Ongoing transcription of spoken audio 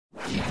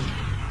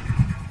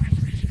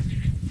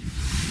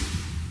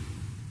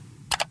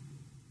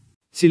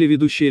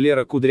Телеведущая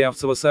Лера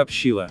Кудрявцева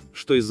сообщила,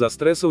 что из-за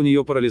стресса у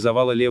нее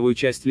парализовала левую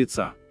часть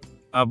лица.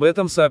 Об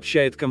этом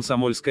сообщает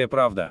 «Комсомольская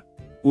правда».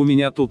 «У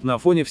меня тут на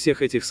фоне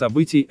всех этих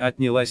событий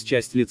отнялась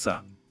часть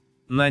лица.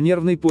 На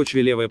нервной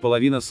почве левая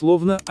половина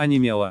словно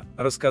онемела», —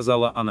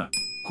 рассказала она.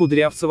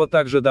 Кудрявцева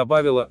также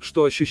добавила,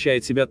 что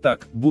ощущает себя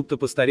так, будто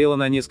постарела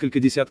на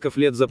несколько десятков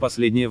лет за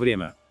последнее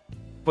время.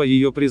 По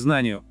ее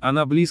признанию,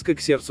 она близко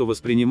к сердцу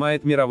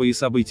воспринимает мировые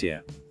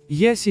события.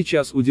 «Я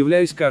сейчас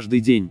удивляюсь каждый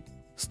день.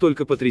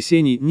 Столько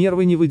потрясений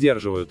нервы не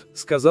выдерживают», —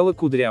 сказала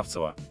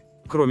Кудрявцева.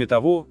 Кроме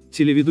того,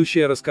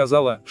 телеведущая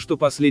рассказала, что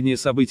последние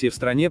события в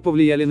стране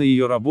повлияли на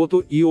ее работу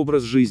и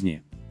образ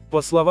жизни.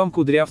 По словам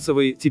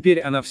Кудрявцевой,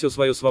 теперь она все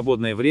свое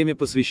свободное время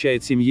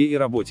посвящает семье и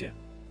работе.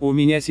 «У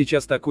меня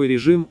сейчас такой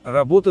режим: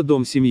 работа,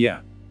 дом,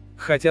 семья.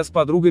 Хотя с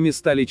подругами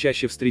стали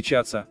чаще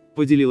встречаться», —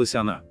 поделилась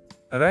она.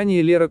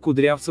 Ранее Лера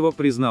Кудрявцева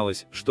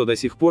призналась, что до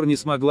сих пор не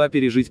смогла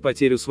пережить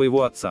потерю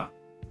своего отца.